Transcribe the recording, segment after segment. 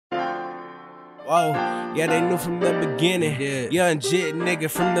Whoa, yeah, they knew from the beginning. Young jit nigga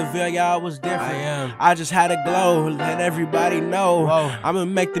from the Ville, y'all was different. I just had a glow, let everybody know. I'ma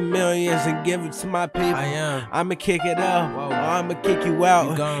make the millions and give it to my people. I'ma kick it up, I'ma kick you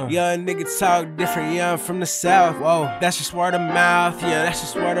out. Young nigga talk different, yeah, I'm from the South. That's just word of mouth, yeah, that's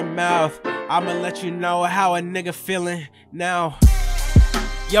just word of mouth. I'ma let you know how a nigga feeling now.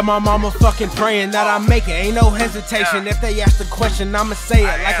 Yeah, my mama fucking praying that I make it. Ain't no hesitation. If they ask the question, I'ma say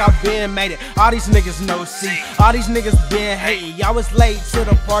it like I been made it. All these niggas know see. All these niggas been hating. Y'all was late to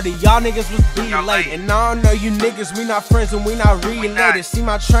the party. Y'all niggas was belated. And I don't know you niggas. We not friends and we not related. See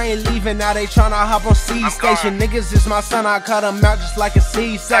my train leaving. Now they tryna hop on C station. Niggas is my son. I cut them out just like a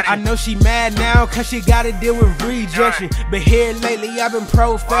C-section. I know she mad now cause she gotta deal with rejection. But here lately I've been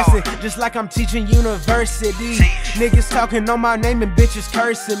professing. Just like I'm teaching university. Niggas talking on my name and bitches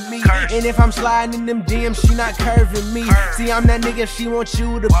cursing me. And if I'm sliding in them DMs, she not curving me. See, I'm that nigga she wants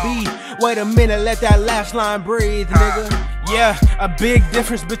you to be. Wait a minute, let that last line breathe, nigga. Yeah, a big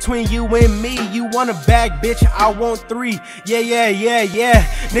difference between you and me. You want a bag, bitch, I want 3. Yeah.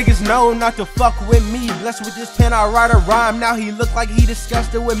 Niggas know not to fuck with me. Blessed with this pen, I write a rhyme. Now he look like he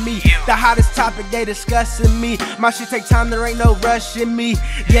disgusted with me. The hottest topic, they discussing me. My shit take time, there ain't no rush in me.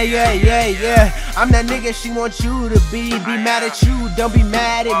 Yeah. I'm that nigga she wants you to be. Be mad at you, don't be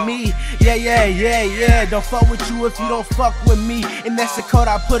mad at me. Yeah. Don't fuck with you if you don't fuck with me. And that's the code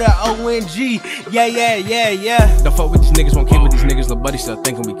I put a ONG. Yeah. Don't fuck with these niggas, won't keep with these niggas. Lil' buddy still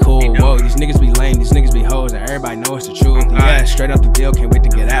thinkin' we cool. Whoa, these niggas be lame, these niggas be hoes, and everybody know it's the truth. Yeah, straight up the deal, can't wait to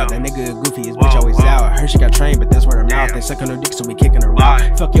get out. That nigga goofy, his bitch always out. Heard she got trained, but that's word of mouth. They suck on her dick, so we kicking her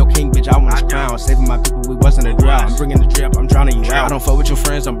out. Fuck your king, bitch, I want his crown. Saving my people, we wasn't a drought. I'm bringing the drip, I'm drowning you out. I don't fuck with your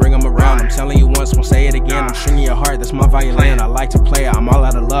friends, don't bring them around. I'm telling you once, won't say it again. I'm stringing your heart, that's my violin. I like to play it, I'm all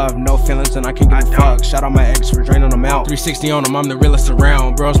out of love, no feelings, and I can't give a fuck. Shout out my ex for draining them out. 360 on him, I'm the realest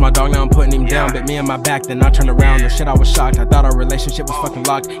around. Bro's my dog, now I'm putting him down. Bit me in my back, then I turned around. No shit, I was shocked, I thought our relationship was fucking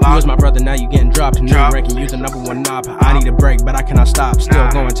locked. You was my brother, now you getting dropped. New ranking, you the #1 knob. I need a break, but I cannot stop. Still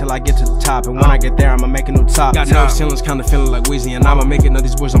going till I get to the top. And when I get there, I'ma make a new top. Got no ceilings, kinda feeling like Weezy. And I'ma make it, no,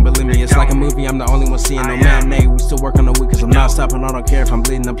 these boys don't believe me. It's like a movie, I'm the only one seeing no matinee. We still work on the week, cause I'm not stopping. I don't care if I'm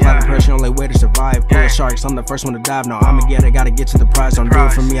bleeding. Apply the pressure, only way to survive. Pull the sharks, I'm the first one to dive. No, I'ma get it, gotta get to the prize. Don't do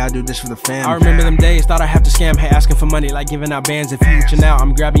it for me, I do this for the fam. I remember them days, thought I have to scam. Hey, asking for money, like giving out bands. If you reaching out,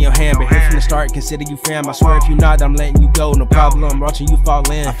 I'm grabbing your hand. But here from the start, consider you fam. I swear if you not, I'm letting you go. No problem, watching you fall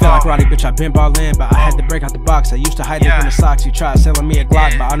in. I feel like Roddy, bitch, I been ballin', but I had to break out the box. I used to hide it in the socks. You tried selling me a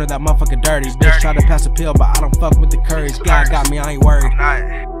Glock, but I know that motherfucker dirty. Bitch tried to pass a pill, but I don't fuck with the courage. God got me, I ain't worried.